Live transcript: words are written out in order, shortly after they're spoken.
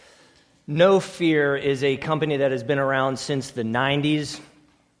No Fear is a company that has been around since the 90s.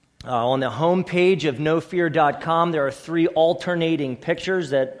 On the homepage of nofear.com, there are 3 alternating pictures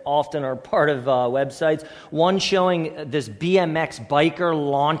that often are part of websites. One showing this BMX biker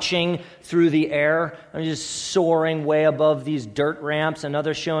launching through the air, just soaring way above these dirt ramps.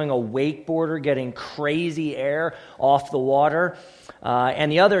 Another showing a wakeboarder getting crazy air off the water.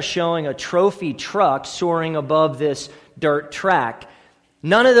 And the other showing a trophy truck soaring above this dirt track.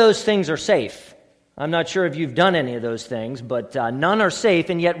 None of those things are safe. I'm not sure if you've done any of those things, but none are safe.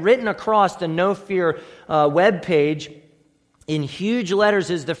 And yet written across the No Fear webpage in huge letters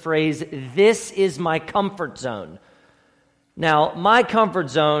is the phrase, "This is my comfort zone." Now, my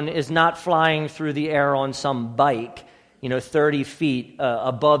comfort zone is not flying through the air on some bike, 30 feet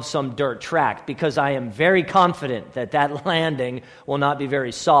above some dirt track, because I am very confident that landing will not be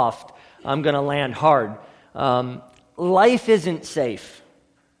very soft. I'm going to land hard. Life isn't safe.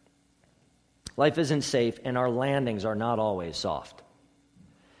 Life isn't safe, and our landings are not always soft.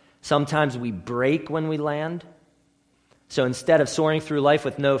 Sometimes we break when we land. So instead of soaring through life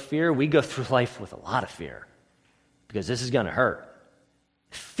with no fear, we go through life with a lot of fear, because this is going to hurt.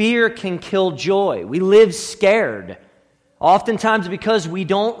 Fear can kill joy. We live scared, oftentimes because we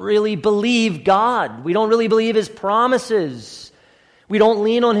don't really believe God. We don't really believe His promises. We don't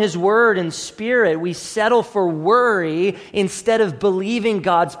lean on His word and spirit. We settle for worry instead of believing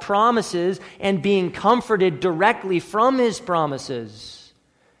God's promises and being comforted directly from His promises.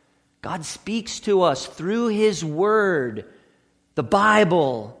 God speaks to us through His word, the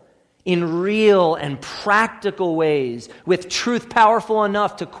Bible, in real and practical ways, with truth powerful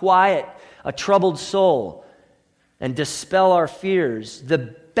enough to quiet a troubled soul and dispel our fears. The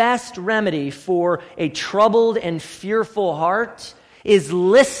best remedy for a troubled and fearful heart is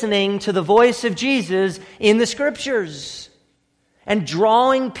listening to the voice of Jesus in the Scriptures and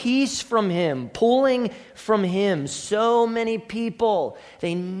drawing peace from Him, pulling from Him. So many people,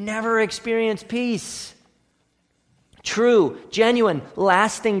 they never experience peace. True, genuine,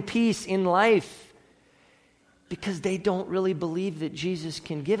 lasting peace in life, because they don't really believe that Jesus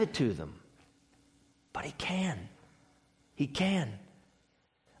can give it to them. But He can. He can.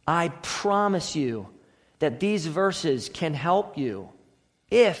 I promise you that these verses can help you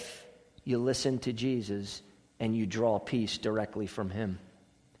if you listen to Jesus and you draw peace directly from Him.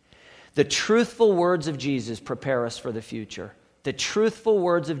 The truthful words of Jesus prepare us for the future. The truthful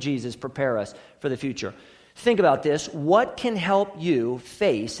words of Jesus prepare us for the future. Think about this. What can help you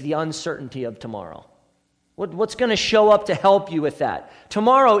face the uncertainty of tomorrow? What's going to show up to help you with that?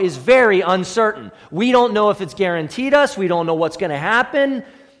 Tomorrow is very uncertain. We don't know if it's guaranteed us. We don't know what's going to happen.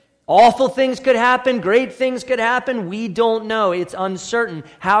 Awful things could happen. Great things could happen. We don't know. It's uncertain.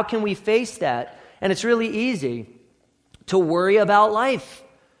 How can we face that? And it's really easy to worry about life,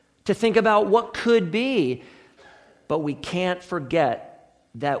 to think about what could be. But we can't forget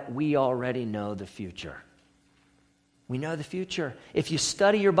that we already know the future. We know the future. If you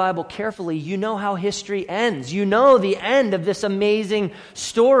study your Bible carefully, you know how history ends. You know the end of this amazing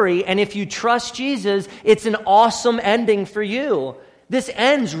story. And if you trust Jesus, it's an awesome ending for you. This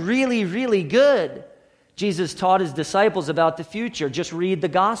ends really, really good. Jesus taught His disciples about the future. Just read the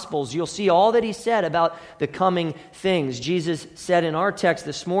Gospels. You'll see all that He said about the coming things. Jesus said in our text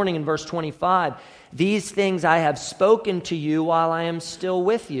this morning in verse 25, "These things I have spoken to you while I am still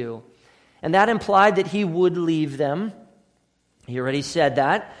with you." And that implied that He would leave them. He already said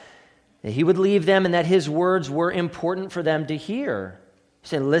that He would leave them and that His words were important for them to hear. He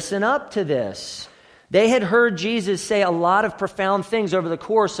said, listen up to this. They had heard Jesus say a lot of profound things over the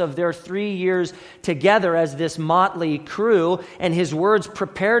course of their 3 years together as this motley crew, and His words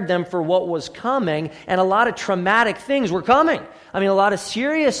prepared them for what was coming, and a lot of traumatic things were coming. A lot of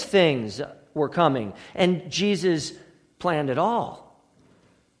serious things were coming, and Jesus planned it all.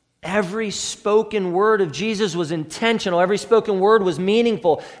 Every spoken word of Jesus was intentional. Every spoken word was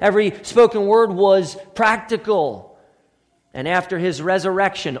meaningful. Every spoken word was practical. And after His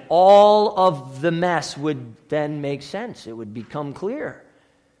resurrection, all of the mess would then make sense. It would become clear.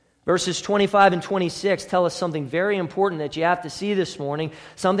 Verses 25 and 26 tell us something very important that you have to see this morning,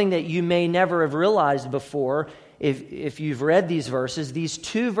 something that you may never have realized before if you've read these verses. These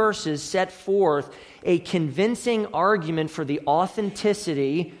 2 verses set forth a convincing argument for the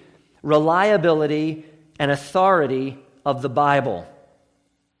authenticity, reliability, and authority of the Bible.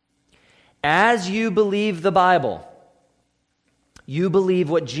 As you believe the Bible, you believe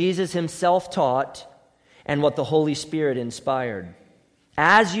what Jesus Himself taught and what the Holy Spirit inspired.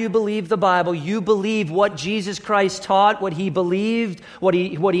 As you believe the Bible, you believe what Jesus Christ taught, what he believed, what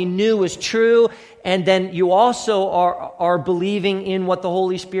he knew was true, and then you also are believing in what the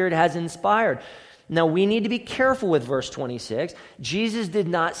Holy Spirit has inspired. Now, we need to be careful with verse 26. Jesus did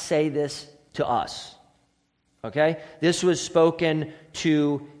not say this to us. Okay? This was spoken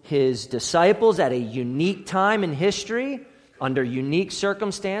to his disciples at a unique time in history, under unique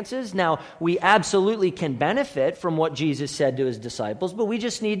circumstances. Now, we absolutely can benefit from what Jesus said to his disciples, but we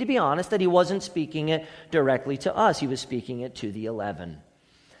just need to be honest that he wasn't speaking it directly to us. He was speaking it to the 11.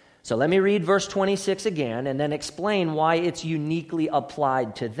 So let me read verse 26 again and then explain why it's uniquely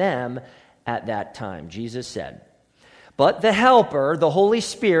applied to them at that time. Jesus said, "But the Helper, the Holy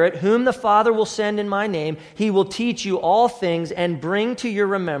Spirit, whom the Father will send in my name, he will teach you all things and bring to your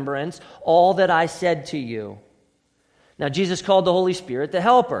remembrance all that I said to you." Now, Jesus called the Holy Spirit the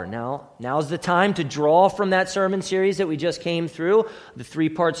Helper. Now's the time to draw from that sermon series that we just came through, the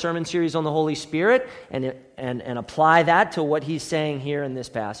 3-part sermon series on the Holy Spirit, and apply that to what he's saying here in this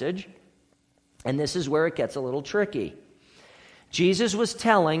passage. And this is where it gets a little tricky. Jesus was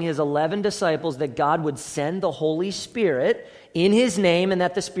telling his 11 disciples that God would send the Holy Spirit in his name and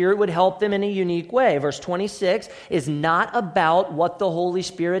that the Spirit would help them in a unique way. Verse 26 is not about what the Holy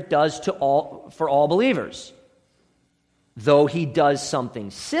Spirit does for all believers, though he does something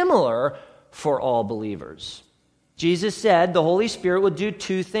similar for all believers. Jesus said the Holy Spirit would do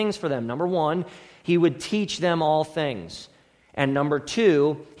 2 things for them. Number 1, he would teach them all things. And number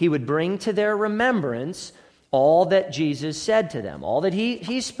 2, he would bring to their remembrance all that Jesus said to them. All that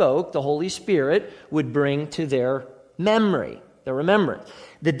he spoke, the Holy Spirit would bring to their memory, their remembrance.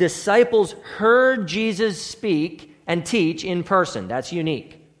 The disciples heard Jesus speak and teach in person. That's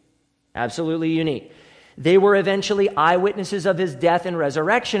unique. Absolutely unique. They were eventually eyewitnesses of his death and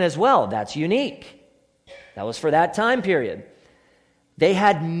resurrection as well. That's unique. That was for that time period. They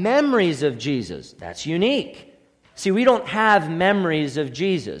had memories of Jesus. That's unique. See, we don't have memories of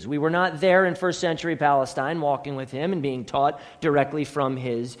Jesus. We were not there in first century Palestine walking with him and being taught directly from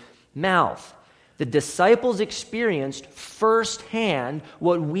his mouth. The disciples experienced firsthand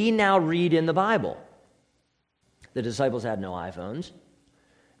what we now read in the Bible. The disciples had no iPhones.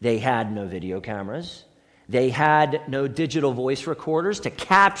 They had no video cameras. They had no digital voice recorders to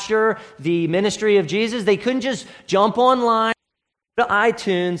capture the ministry of Jesus. They couldn't just jump online to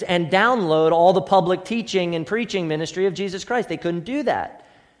iTunes and download all the public teaching and preaching ministry of Jesus Christ. They couldn't do that.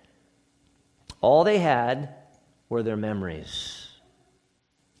 All they had were their memories.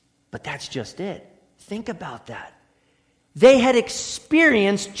 But that's just it. Think about that. They had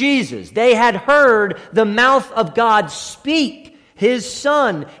experienced Jesus. They had heard the mouth of God speak, his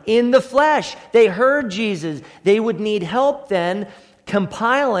Son in the flesh. They heard Jesus. They would need help then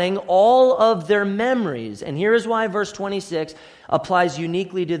compiling all of their memories. And here is why verse 26 applies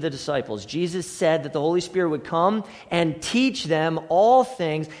uniquely to the disciples. Jesus said that the Holy Spirit would come and teach them all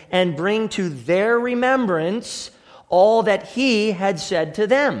things and bring to their remembrance all that he had said to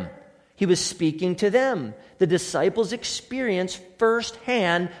them. He was speaking to them. The disciples experienced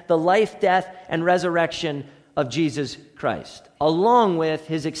firsthand the life, death, and resurrection of Jesus Christ, along with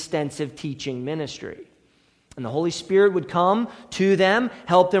his extensive teaching ministry. And the Holy Spirit would come to them,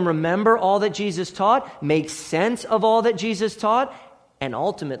 help them remember all that Jesus taught, make sense of all that Jesus taught, and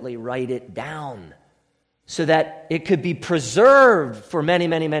ultimately write it down so that it could be preserved for many,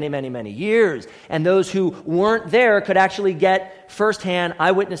 many, many, many, many years. And those who weren't there could actually get firsthand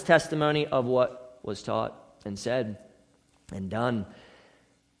eyewitness testimony of what was taught and said and done.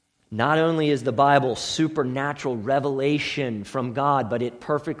 Not only is the Bible supernatural revelation from God, but it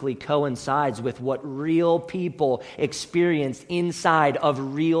perfectly coincides with what real people experienced inside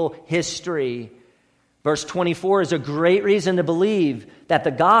of real history. Verse 24 is a great reason to believe that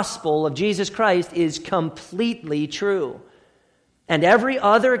the gospel of Jesus Christ is completely true. And every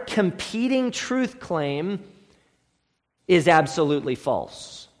other competing truth claim is absolutely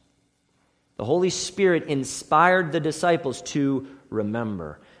false. The Holy Spirit inspired the disciples to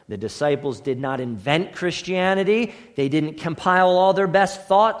remember. The disciples did not invent Christianity. They didn't compile all their best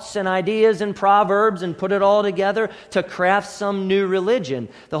thoughts and ideas and proverbs and put it all together to craft some new religion.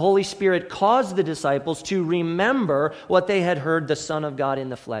 The Holy Spirit caused the disciples to remember what they had heard the Son of God in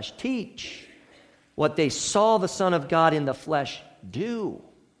the flesh teach, what they saw the Son of God in the flesh do.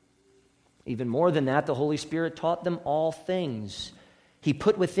 Even more than that, the Holy Spirit taught them all things. He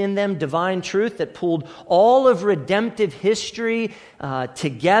put within them divine truth that pulled all of redemptive history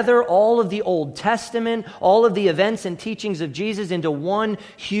together, all of the Old Testament, all of the events and teachings of Jesus into one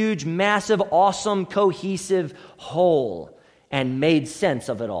huge, massive, awesome, cohesive whole, and made sense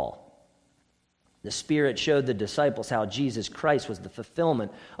of it all. The Spirit showed the disciples how Jesus Christ was the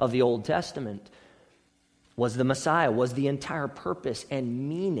fulfillment of the Old Testament, was the Messiah, was the entire purpose and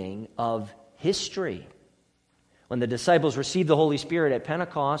meaning of history. When the disciples received the Holy Spirit at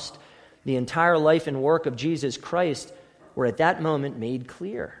Pentecost, the entire life and work of Jesus Christ were at that moment made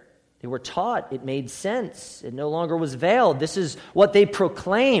clear. They were taught. It made sense. It no longer was veiled. This is what they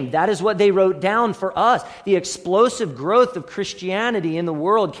proclaimed. That is what they wrote down for us. The explosive growth of Christianity in the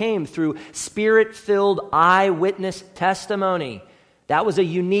world came through Spirit-filled eyewitness testimony. That was a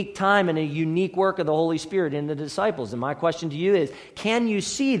unique time and a unique work of the Holy Spirit in the disciples. And my question to you is, can you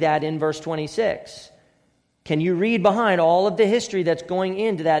see that in verse 26? Can you read behind all of the history that's going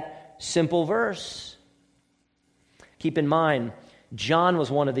into that simple verse? Keep in mind, John was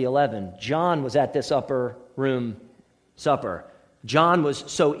one of the 11. John was at this upper room supper. John was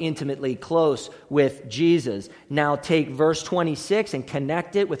so intimately close with Jesus. Now take verse 26 and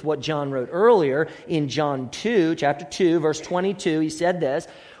connect it with what John wrote earlier in John 2, chapter 2, verse 22. He said this,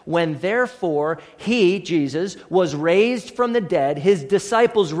 "When therefore he, Jesus, was raised from the dead, his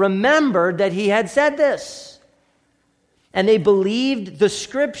disciples remembered that he had said this. And they believed the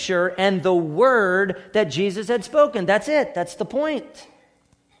scripture and the word that Jesus had spoken." That's it. That's the point.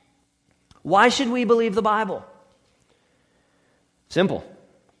 Why should we believe the Bible? Simple.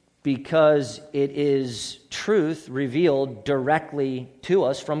 Because it is truth revealed directly to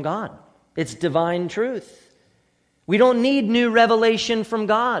us from God. It's divine truth. We don't need new revelation from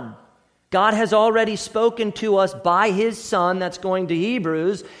God. God has already spoken to us by His Son, that's going to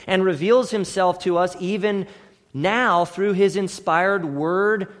Hebrews, and reveals Himself to us even now through His inspired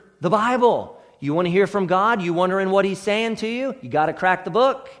word, the Bible. You want to hear from God? You wondering what He's saying to you? You got to crack the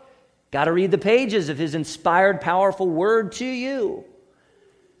book. Got to read the pages of His inspired, powerful word to you.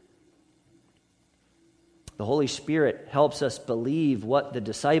 The Holy Spirit helps us believe what the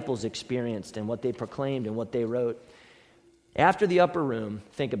disciples experienced and what they proclaimed and what they wrote. After the upper room,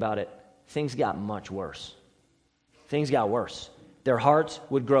 think about it, things got much worse. Things got worse. Their hearts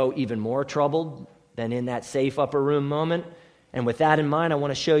would grow even more troubled than in that safe upper room moment. And with that in mind, I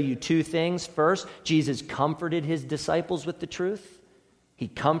want to show you two things. First, Jesus comforted His disciples with the truth. He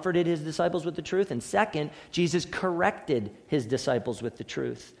comforted His disciples with the truth. And second, Jesus corrected His disciples with the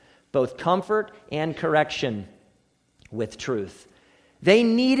truth. Both comfort and correction with truth. They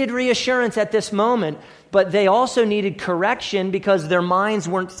needed reassurance at this moment, but they also needed correction because their minds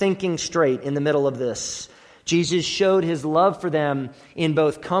weren't thinking straight in the middle of this. Jesus showed His love for them in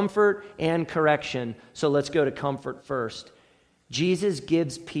both comfort and correction. So let's go to comfort first. Jesus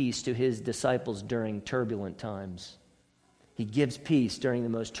gives peace to His disciples during turbulent times. He gives peace during the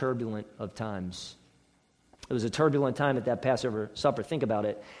most turbulent of times. It was a turbulent time at that Passover supper. Think about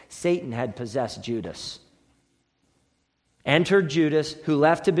it. Satan had possessed Judas. Entered Judas, who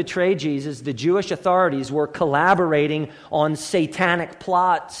left to betray Jesus. The Jewish authorities were collaborating on satanic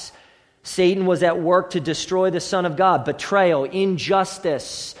plots. Satan was at work to destroy the Son of God. Betrayal,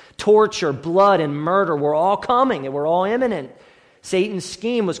 injustice, torture, blood, and murder were all coming. They were all imminent. Satan's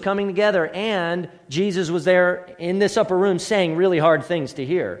scheme was coming together, and Jesus was there in this upper room saying really hard things to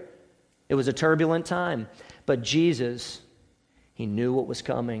hear. It was a turbulent time. But Jesus, He knew what was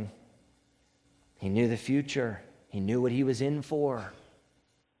coming. He knew the future. He knew what He was in for.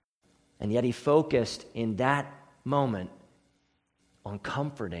 And yet He focused in that moment on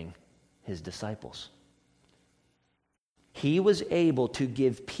comforting His disciples. He was able to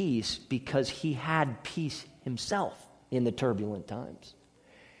give peace because He had peace Himself in the turbulent times.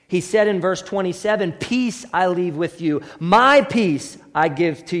 He said in verse 27, "Peace I leave with you. My peace I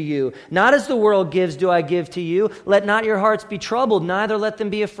give to you. Not as the world gives do I give to you. Let not your hearts be troubled, neither let them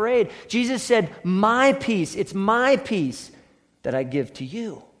be afraid." Jesus said, "My peace, it's my peace that I give to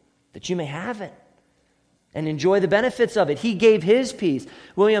you, that you may have it and enjoy the benefits of it." He gave His peace.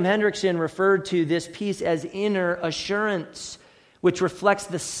 William Hendrickson referred to this peace as inner assurance, which reflects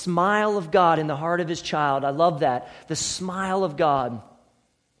the smile of God in the heart of His child. I love that. The smile of God.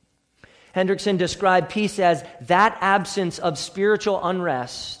 Hendrickson described peace as that absence of spiritual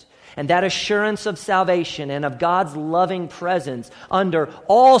unrest and that assurance of salvation and of God's loving presence under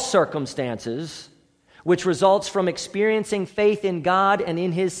all circumstances, which results from experiencing faith in God and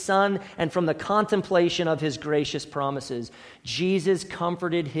in His Son and from the contemplation of His gracious promises. Jesus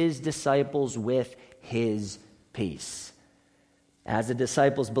comforted His disciples with His peace. As the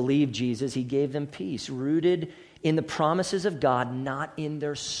disciples believed Jesus, He gave them peace, rooted in the promises of God, not in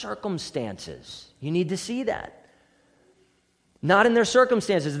their circumstances. You need to see that. Not in their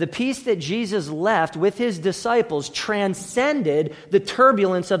circumstances. The peace that Jesus left with His disciples transcended the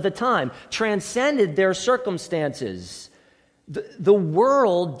turbulence of the time, transcended their circumstances. The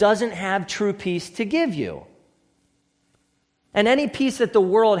world doesn't have true peace to give you. And any peace that the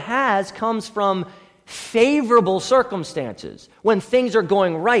world has comes from favorable circumstances. When things are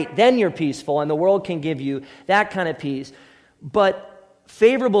going right, then you're peaceful, and the world can give you that kind of peace. But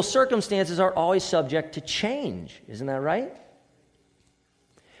favorable circumstances are always subject to change. Isn't that right?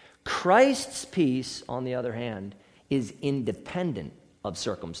 Christ's peace, on the other hand, is independent of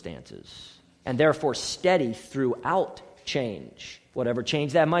circumstances, and therefore steady throughout change, whatever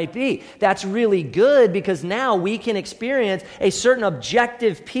change that might be. That's really good, because now we can experience a certain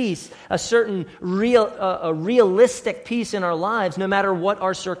objective peace, a certain realistic peace in our lives, no matter what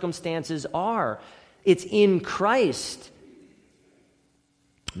our circumstances are. It's in Christ.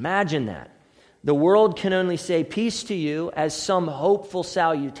 Imagine that. The world can only say peace to you as some hopeful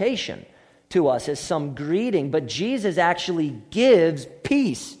salutation to us, as some greeting, but Jesus actually gives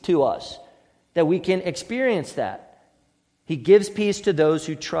peace to us, that we can experience that. He gives peace to those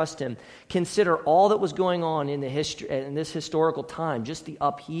who trust him. Consider all that was going on in this historical time, just the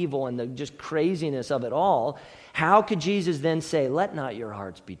upheaval and the just craziness of it all. How could Jesus then say, "Let not your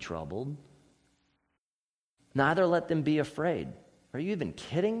hearts be troubled, neither let them be afraid"? Are you even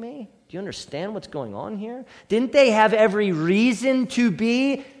kidding me? Do you understand what's going on here? Didn't they have every reason to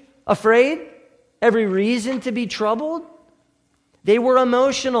be afraid? Every reason to be troubled? They were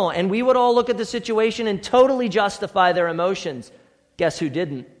emotional, and we would all look at the situation and totally justify their emotions. Guess who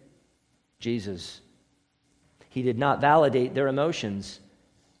didn't? Jesus. He did not validate their emotions.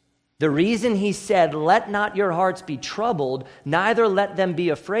 The reason he said, "Let not your hearts be troubled, neither let them be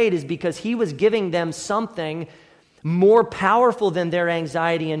afraid," is because he was giving them something more powerful than their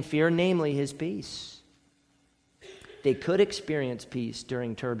anxiety and fear, namely his peace. They could experience peace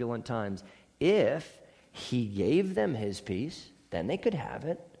during turbulent times if he gave them his peace. Then they could have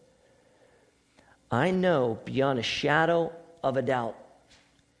it. I know beyond a shadow of a doubt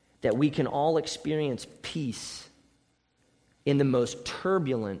that we can all experience peace in the most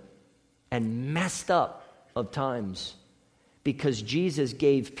turbulent and messed up of times, because Jesus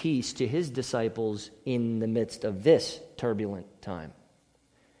gave peace to his disciples in the midst of this turbulent time.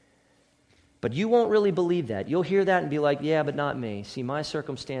 But you won't really believe that. You'll hear that and be like, "Yeah, but not me. See, my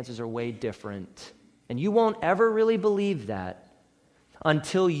circumstances are way different." And you won't ever really believe that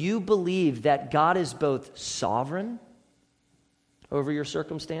until you believe that God is both sovereign over your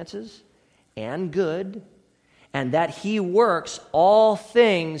circumstances and good, and that he works all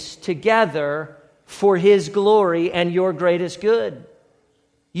things together for his glory and your greatest good.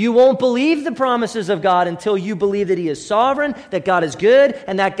 You won't believe the promises of God until you believe that he is sovereign, that God is good,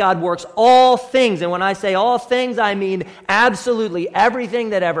 and that God works all things. And when I say all things, I mean absolutely everything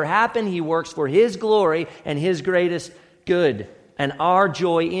that ever happened. He works for his glory and his greatest good, and our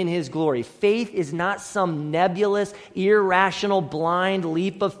joy in his glory. Faith is not some nebulous, irrational, blind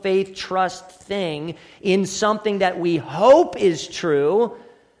leap of faith trust thing in something that we hope is true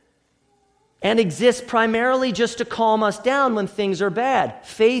and exists primarily just to calm us down when things are bad.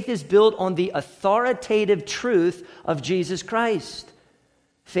 Faith is built on the authoritative truth of Jesus Christ.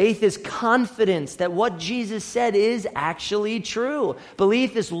 Faith is confidence that what Jesus said is actually true.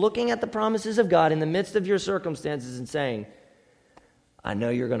 Belief is looking at the promises of God in the midst of your circumstances and saying, "I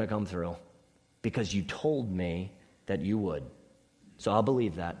know you're going to come through because you told me that you would. So I'll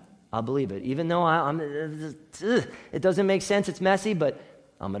believe that. I'll believe it. Even though it doesn't make sense, it's messy, but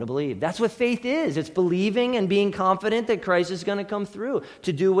I'm going to believe." That's what faith is. It's believing and being confident that Christ is going to come through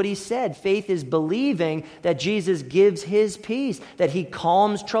to do what he said. Faith is believing that Jesus gives his peace, that he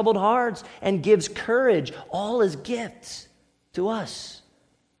calms troubled hearts and gives courage, all as gifts to us.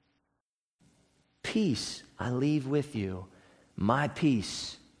 "Peace I leave with you. My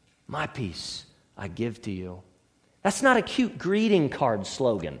peace I give to you." That's not a cute greeting card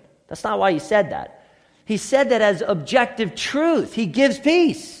slogan. That's not why he said that. He said that as objective truth. He gives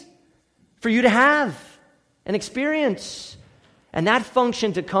peace for you to have and experience. And that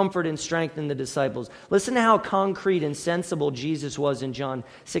functioned to comfort and strengthen the disciples. Listen to how concrete and sensible Jesus was in John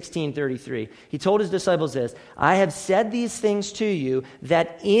 16:33. He told his disciples this, "I have said these things to you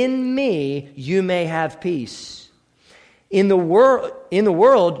that in me you may have peace. In the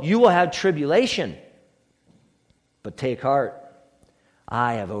world you will have tribulation. But take heart,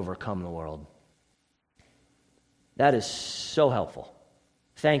 I have overcome the world." That is so helpful.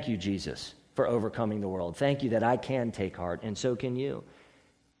 Thank you, Jesus, for overcoming the world. Thank you that I can take heart, and so can you.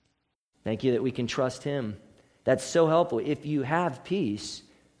 Thank you that we can trust him. That's so helpful. If you have peace,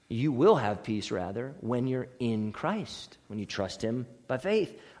 you will have peace, rather, when you're in Christ, when you trust him by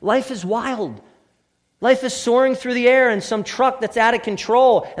faith. Life is wild. Life is soaring through the air in some truck that's out of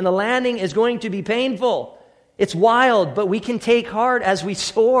control, and the landing is going to be painful. It's wild, but we can take heart as we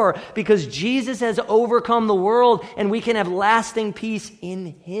soar because Jesus has overcome the world and we can have lasting peace in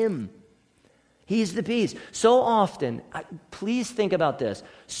him. He's the peace. So often, please think about this.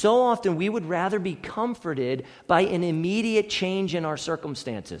 So often we would rather be comforted by an immediate change in our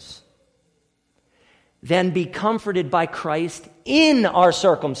circumstances than be comforted by Christ in our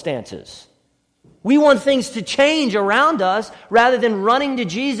circumstances. We want things to change around us rather than running to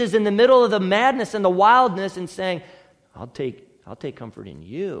Jesus in the middle of the madness and the wildness and saying, I'll take comfort in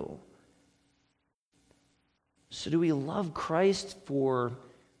you. So do we love Christ for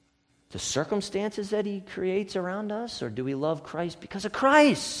the circumstances that he creates around us? Or do we love Christ because of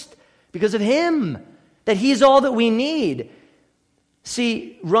Christ? Because of him? That he's all that we need?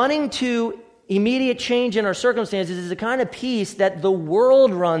 See, running to immediate change in our circumstances is the kind of peace that the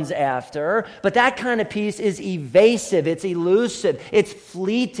world runs after, but that kind of peace is evasive, it's elusive, it's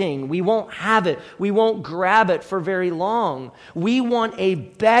fleeting. We won't have it. We won't grab it for very long. We want a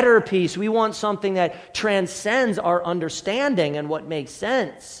better peace. We want something that transcends our understanding and what makes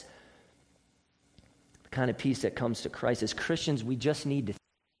sense. The kind of peace that comes to Christ. As Christians, we just need to think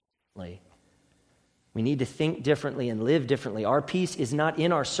differently. We need to think differently and live differently. Our peace is not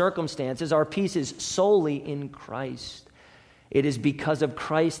in our circumstances. Our peace is solely in Christ. It is because of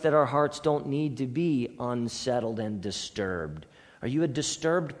Christ that our hearts don't need to be unsettled and disturbed. Are you a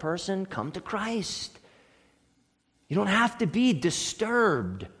disturbed person? Come to Christ. You don't have to be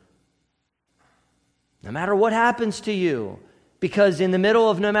disturbed, no matter what happens to you, because in the middle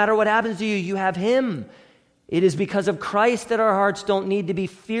of no matter what happens to you, you have him. It is because of Christ that our hearts don't need to be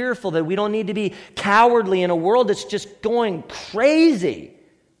fearful, that we don't need to be cowardly in a world that's just going crazy.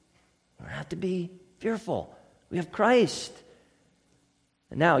 We don't have to be fearful. We have Christ.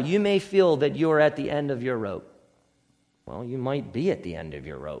 Now, you may feel that you're at the end of your rope. Well, you might be at the end of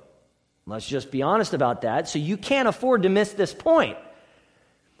your rope. Let's just be honest about that. So you can't afford to miss this point.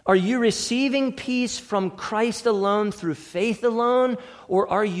 Are you receiving peace from Christ alone through faith alone, or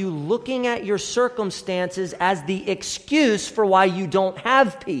are you looking at your circumstances as the excuse for why you don't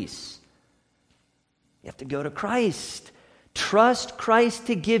have peace? You have to go to Christ. Trust Christ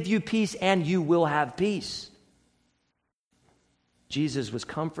to give you peace, and you will have peace. Jesus was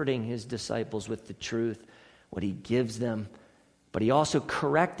comforting his disciples with the truth, what he gives them. But he also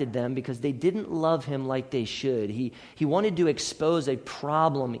corrected them because they didn't love him like they should. He wanted to expose a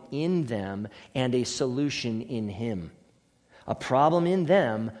problem in them and a solution in him. A problem in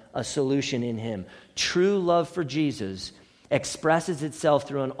them, a solution in him. True love for Jesus expresses itself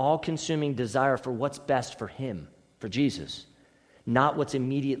through an all-consuming desire for what's best for him, for Jesus, not what's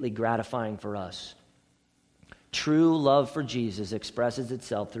immediately gratifying for us. True love for Jesus expresses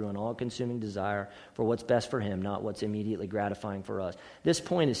itself through an all-consuming desire for what's best for him, not what's immediately gratifying for us. This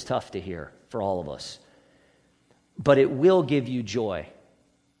point is tough to hear for all of us, but it will give you joy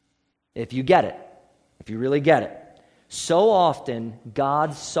if you get it, if you really get it. So often,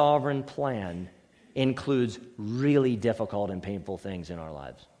 God's sovereign plan includes really difficult and painful things in our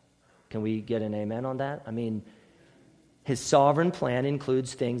lives. Can we get an amen on that? I mean, his sovereign plan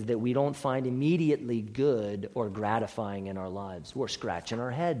includes things that we don't find immediately good or gratifying in our lives. We're scratching our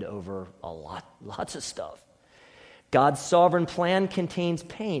head over lots of stuff. God's sovereign plan contains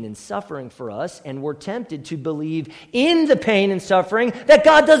pain and suffering for us, and we're tempted to believe in the pain and suffering that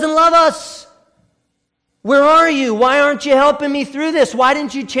God doesn't love us. Where are you? Why aren't you helping me through this? Why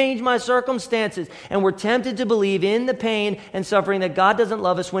didn't you change my circumstances? And we're tempted to believe in the pain and suffering that God doesn't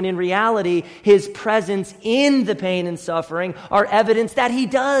love us, when in reality, his presence in the pain and suffering are evidence that he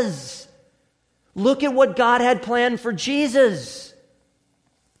does. Look at what God had planned for Jesus.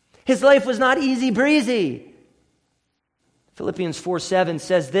 His life was not easy breezy. Philippians 4:7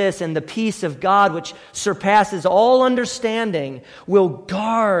 says this, and the peace of God, which surpasses all understanding, will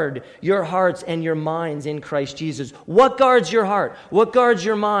guard your hearts and your minds in Christ Jesus. What guards your heart? What guards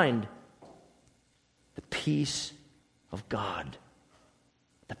your mind? The peace of God.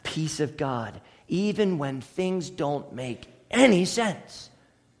 The peace of God, even when things don't make any sense,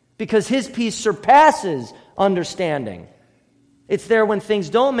 because his peace surpasses understanding. It's there when things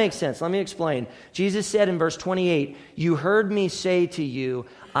don't make sense. Let me explain. Jesus said in verse 28, you heard me say to you,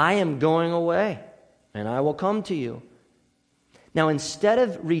 I am going away, and I will come to you. Now, instead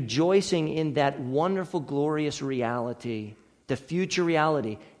of rejoicing in that wonderful, glorious reality, the future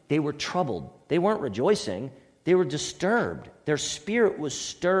reality, they were troubled. They weren't rejoicing. They were disturbed. Their spirit was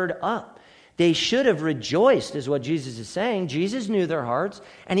stirred up. They should have rejoiced, is what Jesus is saying. Jesus knew their hearts,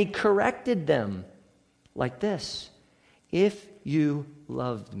 and he corrected them like this. If you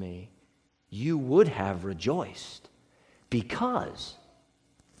loved me, you would have rejoiced because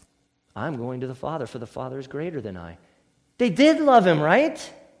I'm going to the Father, for the Father is greater than I. They did love him,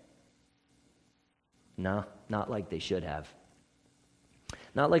 right? No, not like they should have.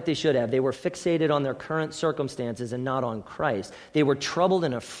 Not like they should have. They were fixated on their current circumstances and not on Christ. They were troubled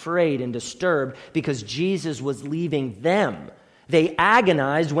and afraid and disturbed because Jesus was leaving them. They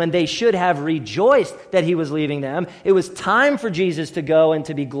agonized when they should have rejoiced that he was leaving them. It was time for Jesus to go and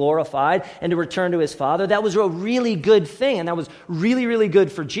to be glorified and to return to his Father. That was a really good thing, and that was really, really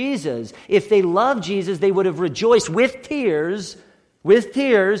good for Jesus. If they loved Jesus, they would have rejoiced with tears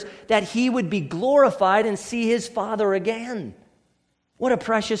that he would be glorified and see his Father again. What a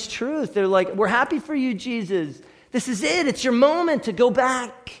precious truth. They're like, we're happy for you, Jesus. This is it. It's your moment to go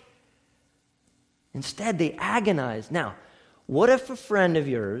back. Instead, they agonized. Now, what if a friend of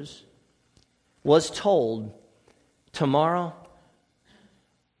yours was told, tomorrow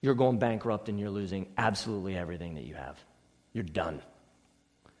you're going bankrupt and you're losing absolutely everything that you have? You're done.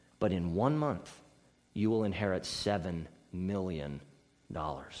 But in 1 month, you will inherit $7 million.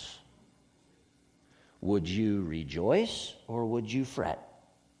 Would you rejoice or would you fret?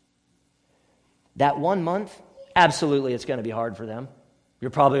 That 1 month, absolutely it's going to be hard for them.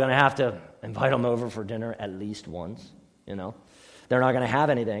 You're probably going to have to invite them over for dinner at least once. They're not going to have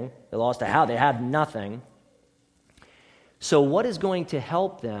anything. They lost a house. They had nothing. So what is going to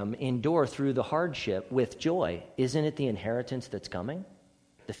help them endure through the hardship with joy? Isn't it the inheritance that's coming?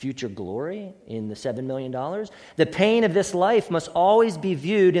 The future glory in the $7 million? The pain of this life must always be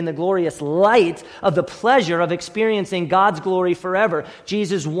viewed in the glorious light of the pleasure of experiencing God's glory forever.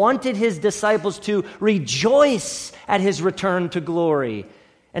 Jesus wanted his disciples to rejoice at his return to glory.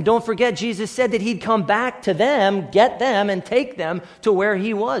 And don't forget, Jesus said that he'd come back to them, get them, and take them to where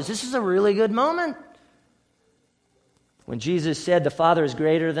he was. This is a really good moment. When Jesus said the Father is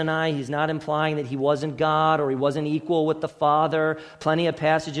greater than I, he's not implying that he wasn't God or he wasn't equal with the Father. Plenty of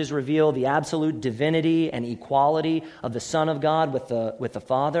passages reveal the absolute divinity and equality of the Son of God with the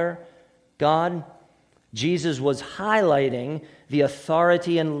Father, God. Jesus was highlighting the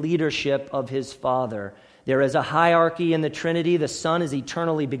authority and leadership of his Father. There is a hierarchy in the Trinity. The Son is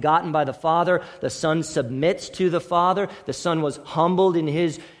eternally begotten by the Father. The Son submits to the Father. The Son was humbled in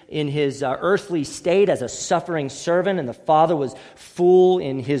his earthly state as a suffering servant, and the Father was full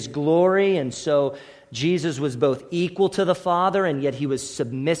in his glory. And so Jesus was both equal to the Father, and yet he was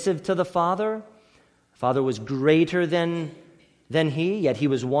submissive to the Father. The Father was greater than he, yet he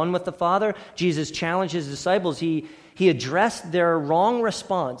was one with the Father. Jesus challenged his disciples. He addressed their wrong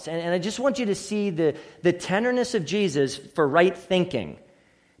response. And I just want you to see the tenderness of Jesus for right thinking.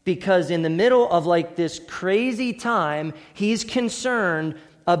 Because in the middle of like this crazy time, he's concerned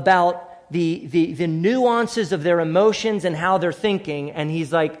about the nuances of their emotions and how they're thinking. And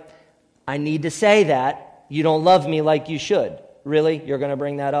he's like, I need to say that. You don't love me like you should. Really? You're going to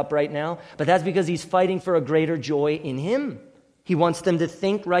bring that up right now? But that's because he's fighting for a greater joy in him. He wants them to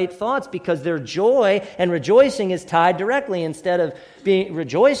think right thoughts because their joy and rejoicing is tied directly. Instead of being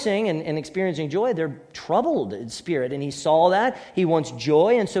rejoicing and experiencing joy, they're troubled in spirit. And he saw that. He wants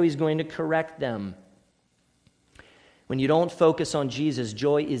joy, and so he's going to correct them. When you don't focus on Jesus,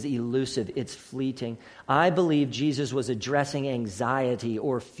 joy is elusive. It's fleeting. I believe Jesus was addressing anxiety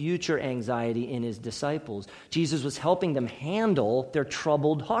or future anxiety in his disciples. Jesus was helping them handle their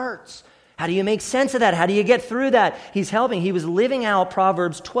troubled hearts. How do you make sense of that? How do you get through that? He's helping. He was living out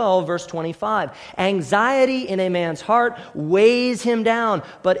Proverbs 12, verse 25. Anxiety in a man's heart weighs him down,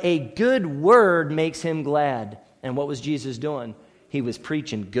 but a good word makes him glad. And what was Jesus doing? He was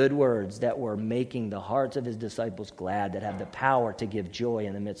preaching good words that were making the hearts of his disciples glad, that have the power to give joy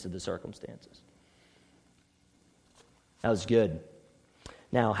in the midst of the circumstances. That was good.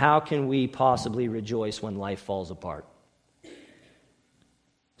 Now, how can we possibly rejoice when life falls apart?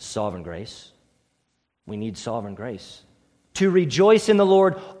 Sovereign grace. We need sovereign grace. To rejoice in the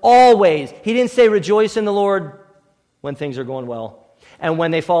Lord always. He didn't say rejoice in the Lord when things are going well. And when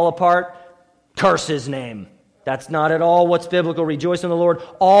they fall apart, curse his name. That's not at all what's biblical. Rejoice in the Lord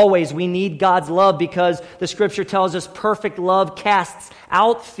always. We need God's love because the Scripture tells us perfect love casts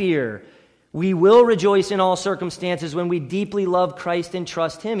out fear. We will rejoice in all circumstances when we deeply love Christ and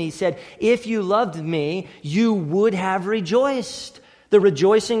trust him. He said, if you loved me, you would have rejoiced. The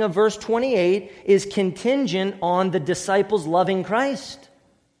rejoicing of verse 28 is contingent on the disciples loving Christ.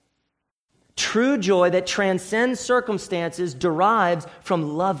 True joy that transcends circumstances derives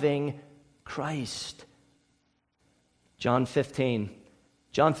from loving Christ. John 15.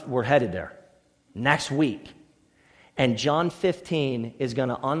 We're headed there next week. And John 15 is going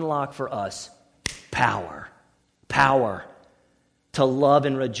to unlock for us power to love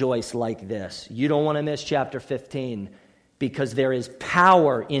and rejoice like this. You don't want to miss chapter 15. because there is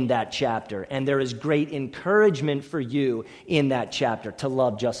power in that chapter, and there is great encouragement for you in that chapter to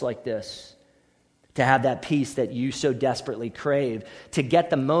love just like this, to have that peace that you so desperately crave. To get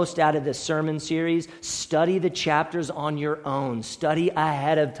the most out of this sermon series, study the chapters on your own. Study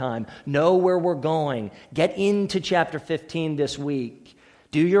ahead of time. Know where we're going. Get into chapter 15 this week.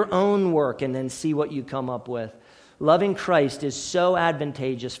 Do your own work and then see what you come up with. Loving Christ is so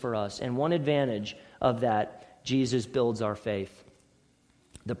advantageous for us, and one advantage of that, Jesus builds our faith.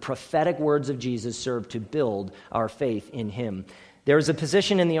 The prophetic words of Jesus serve to build our faith in him. There is a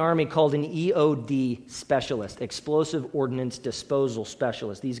position in the Army called an EOD specialist, explosive ordnance disposal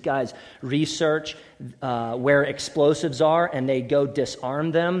specialist. These guys research where explosives are, and they go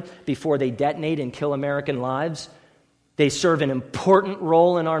disarm them before they detonate and kill American lives. They serve an important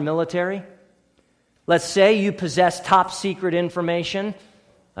role in our military. Let's say you possess top secret information.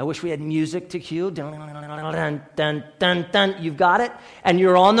 I wish we had music to cue. Dun, dun, dun, dun, dun. You've got it. And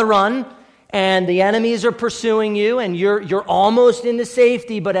you're on the run, and the enemies are pursuing you, and you're almost into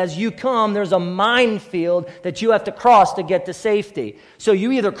safety, but as you come, there's a minefield that you have to cross to get to safety. So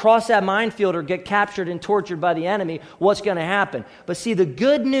you either cross that minefield or get captured and tortured by the enemy. What's going to happen? But see, the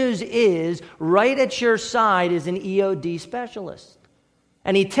good news is, right at your side is an EOD specialist.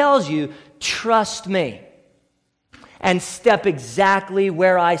 And he tells you, trust me. And step exactly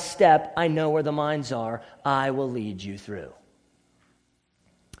where I step. I know where the mines are. I will lead you through.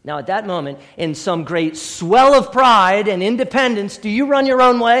 Now, at that moment, in some great swell of pride and independence, do you run your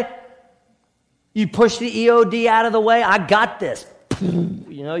own way? You push the EOD out of the way? I got this.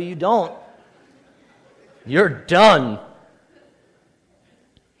 You know, you don't. You're done.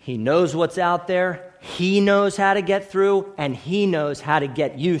 He knows what's out there. He knows how to get through, and he knows how to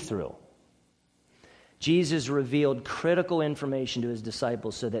get you through. Jesus revealed critical information to his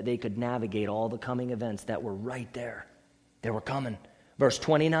disciples so that they could navigate all the coming events that were right there. They were coming. Verse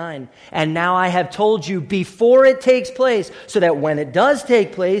 29, and now I have told you before it takes place, so that when it does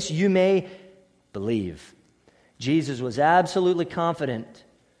take place, you may believe. Jesus was absolutely confident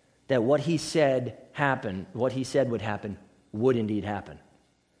that what he said would happen, would indeed happen.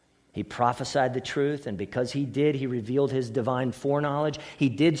 He prophesied the truth, and because he did, he revealed his divine foreknowledge. He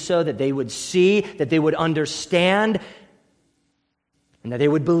did so that they would see, that they would understand, and that they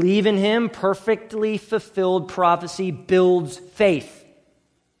would believe in him. Perfectly fulfilled prophecy builds faith.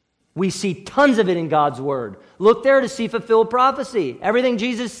 We see tons of it in God's word. Look there to see fulfilled prophecy. Everything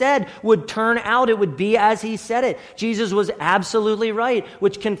Jesus said would turn out. It would be as he said it. Jesus was absolutely right,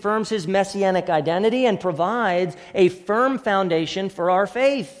 which confirms his messianic identity and provides a firm foundation for our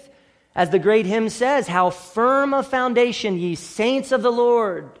faith. As the great hymn says, how firm a foundation, ye saints of the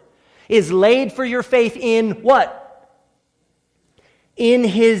Lord, is laid for your faith in what? In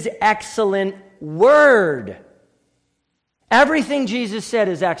his excellent word. Everything Jesus said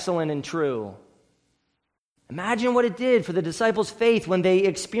is excellent and true. Imagine what it did for the disciples' faith when they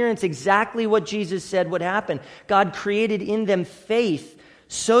experienced exactly what Jesus said would happen. God created in them faith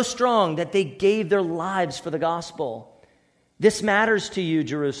so strong that they gave their lives for the gospel. This matters to you,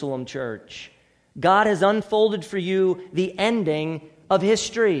 Jerusalem church. God has unfolded for you the ending of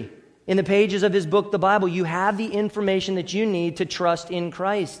history. In the pages of his book, the Bible, you have the information that you need to trust in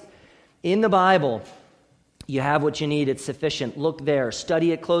Christ. In the Bible, you have what you need. It's sufficient. Look there.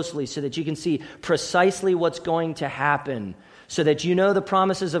 Study it closely so that you can see precisely what's going to happen, so that you know the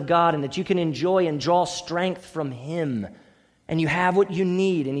promises of God and that you can enjoy and draw strength from him. And you have what you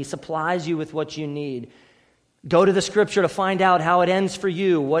need, and he supplies you with what you need. Go to the scripture to find out how it ends for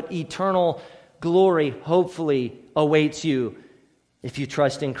you, what eternal glory hopefully awaits you. If you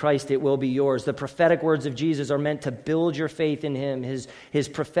trust in Christ, it will be yours. The prophetic words of Jesus are meant to build your faith in him. His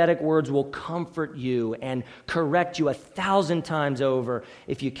prophetic words will comfort you and correct you 1,000 times over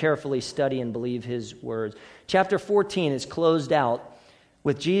if you carefully study and believe his words. Chapter 14 is closed out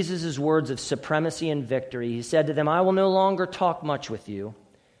with Jesus' words of supremacy and victory. He said to them, I will no longer talk much with you,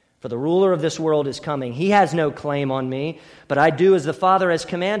 for the ruler of this world is coming. He has no claim on me, but I do as the Father has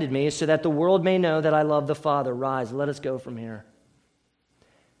commanded me, so that the world may know that I love the Father. Rise, let us go from here.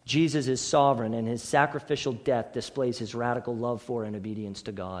 Jesus is sovereign, and his sacrificial death displays his radical love for and obedience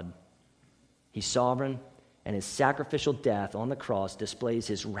to God. He's sovereign, and his sacrificial death on the cross displays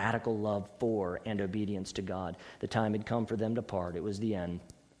his radical love for and obedience to God. The time had come for them to part. It was the end.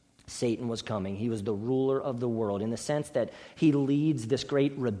 Satan was coming. He was the ruler of the world in the sense that he leads this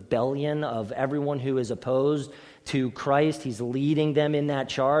great rebellion of everyone who is opposed to Christ. He's leading them in that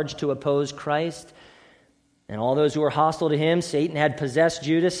charge to oppose Christ. And all those who were hostile to him, Satan had possessed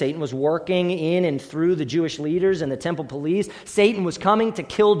Judas. Satan was working in and through the Jewish leaders and the temple police. Satan was coming to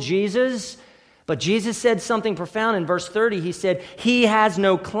kill Jesus. But Jesus said something profound in verse 30. He said, he has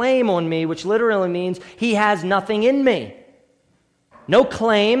no claim on me, which literally means he has nothing in me. No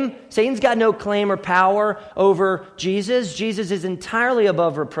claim. Satan's got no claim or power over Jesus. Jesus is entirely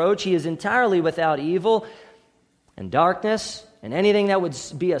above reproach. He is entirely without evil and darkness and anything that would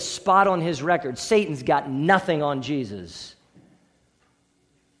be a spot on his record. Satan's got nothing on Jesus.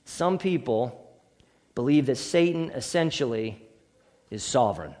 Some people believe that Satan essentially is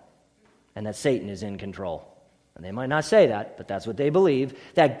sovereign and that Satan is in control. And they might not say that, but that's what they believe,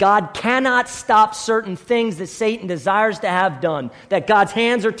 that God cannot stop certain things that Satan desires to have done, that God's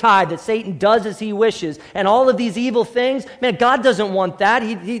hands are tied, that Satan does as he wishes, and all of these evil things. Man, God doesn't want that.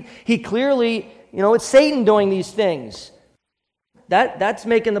 He clearly, it's Satan doing these things. That's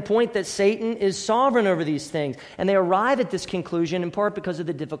making the point that Satan is sovereign over these things. And they arrive at this conclusion in part because of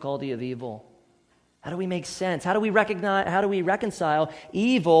the difficulty of evil. How do we make sense? How do we reconcile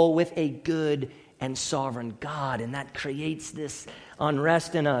evil with a good and sovereign God? And that creates this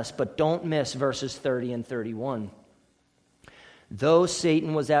unrest in us. But don't miss verses 30 and 31. Though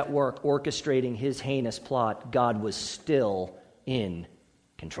Satan was at work orchestrating his heinous plot, God was still in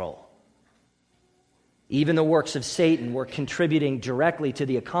control. Even the works of Satan were contributing directly to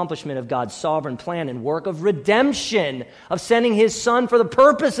the accomplishment of God's sovereign plan and work of redemption, of sending his son for the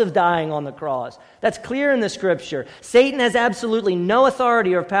purpose of dying on the cross. That's clear in the scripture. Satan has absolutely no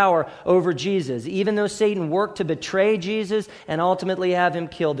authority or power over Jesus. Even though Satan worked to betray Jesus and ultimately have him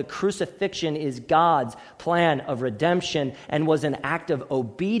killed, the crucifixion is God's plan of redemption and was an act of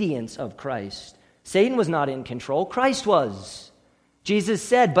obedience of Christ. Satan was not in control. Christ was. Jesus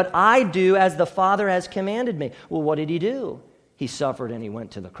said, but I do as the Father has commanded me. Well, what did he do? He suffered and he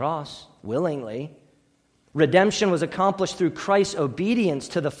went to the cross willingly. Redemption was accomplished through Christ's obedience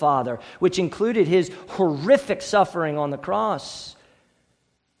to the Father, which included his horrific suffering on the cross.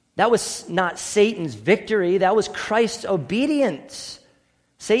 That was not Satan's victory. That was Christ's obedience.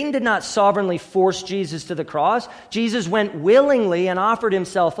 Satan did not sovereignly force Jesus to the cross. Jesus went willingly and offered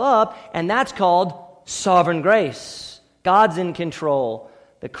himself up, and that's called sovereign grace. God's in control.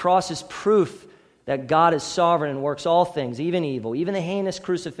 The cross is proof that God is sovereign and works all things, even evil, even the heinous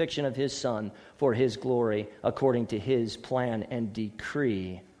crucifixion of his Son for his glory, according to his plan and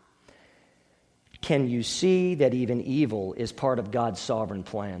decree. Can you see that even evil is part of God's sovereign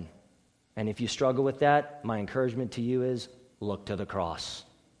plan? And if you struggle with that, my encouragement to you is look to the cross.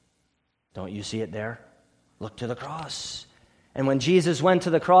 Don't you see it there? Look to the cross. And when Jesus went to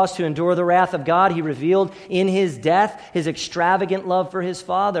the cross to endure the wrath of God, he revealed in his death his extravagant love for his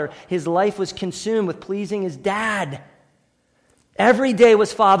Father. His life was consumed with pleasing his dad. Every day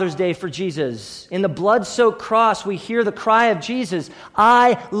was Father's Day for Jesus. In the blood-soaked cross, we hear the cry of Jesus,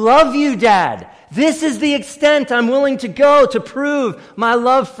 I love you, Dad. This is the extent I'm willing to go to prove my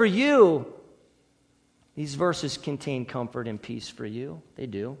love for you. These verses contain comfort and peace for you. They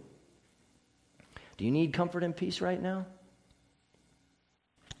do. Do you need comfort and peace right now?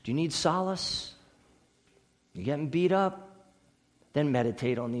 Do you need solace? You're getting beat up? Then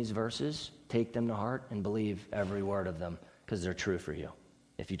meditate on these verses, take them to heart, and believe every word of them, because they're true for you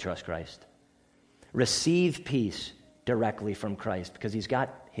if you trust Christ. Receive peace directly from Christ, because he's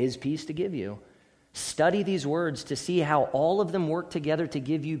got his peace to give you. Study these words to see how all of them work together to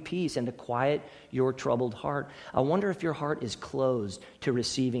give you peace and to quiet your troubled heart. I wonder if your heart is closed to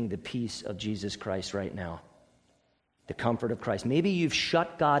receiving the peace of Jesus Christ right now. The comfort of Christ. Maybe you've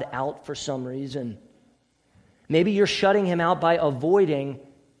shut God out for some reason. Maybe you're shutting him out by avoiding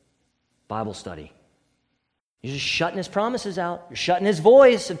Bible study. You're just shutting his promises out. You're shutting his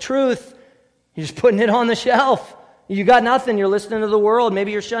voice of truth. You're just putting it on the shelf. You got nothing. You're listening to the world.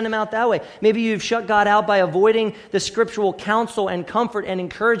 Maybe you're shutting him out that way. Maybe you've shut God out by avoiding the scriptural counsel and comfort and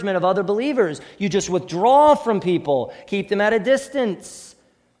encouragement of other believers. You just withdraw from people. Keep them at a distance.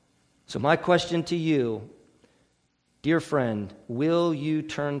 So my question to you, dear friend, will you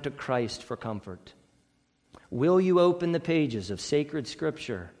turn to Christ for comfort? Will you open the pages of sacred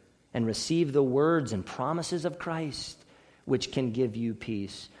scripture and receive the words and promises of Christ, which can give you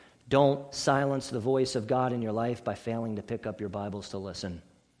peace? Don't silence the voice of God in your life by failing to pick up your Bibles to listen.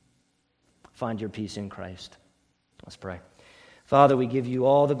 Find your peace in Christ. Let's pray. Father, we give you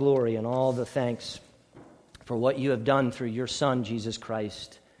all the glory and all the thanks for what you have done through your Son, Jesus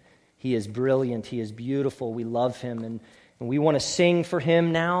Christ. He is brilliant. He is beautiful. We love him, and we want to sing for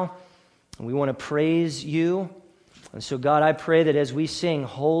him now, and we want to praise you. And so, God, I pray that as we sing,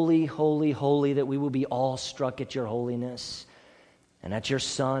 holy, holy, holy, that we will be all struck at your holiness and at your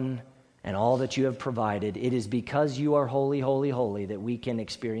Son and all that you have provided. It is because you are holy, holy, holy that we can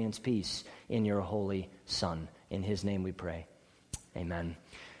experience peace in your holy Son. In his name we pray. Amen.